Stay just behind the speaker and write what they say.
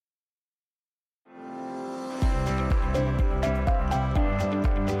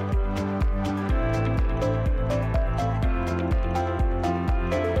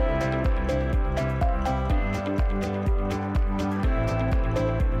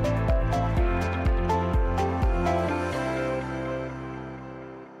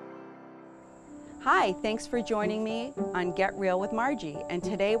Hi, thanks for joining me on Get Real with Margie. And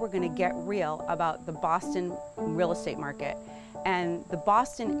today we're going to get real about the Boston real estate market. And the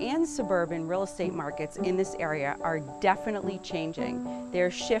Boston and suburban real estate markets in this area are definitely changing.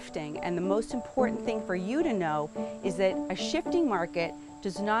 They're shifting, and the most important thing for you to know is that a shifting market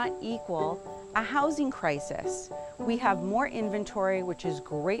does not equal a housing crisis. We have more inventory, which is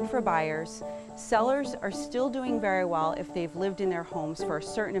great for buyers. Sellers are still doing very well if they've lived in their homes for a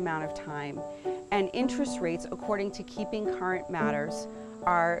certain amount of time. And interest rates, according to Keeping Current Matters,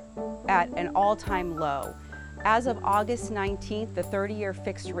 are at an all-time low. As of August 19th, the 30-year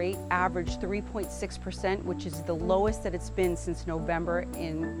fixed rate averaged 3.6%, which is the lowest that it's been since November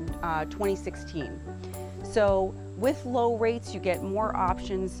in 2016. So with low rates, you get more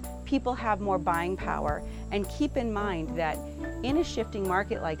options, people have more buying power, and keep in mind that in a shifting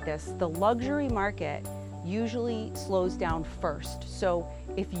market like this, the luxury market usually slows down first. So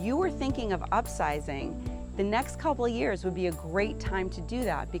if you were thinking of upsizing, the next couple of years would be a great time to do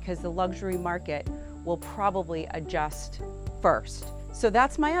that because the luxury market will probably adjust first. So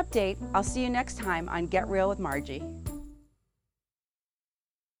that's my update. I'll see you next time on Get Real with Margie.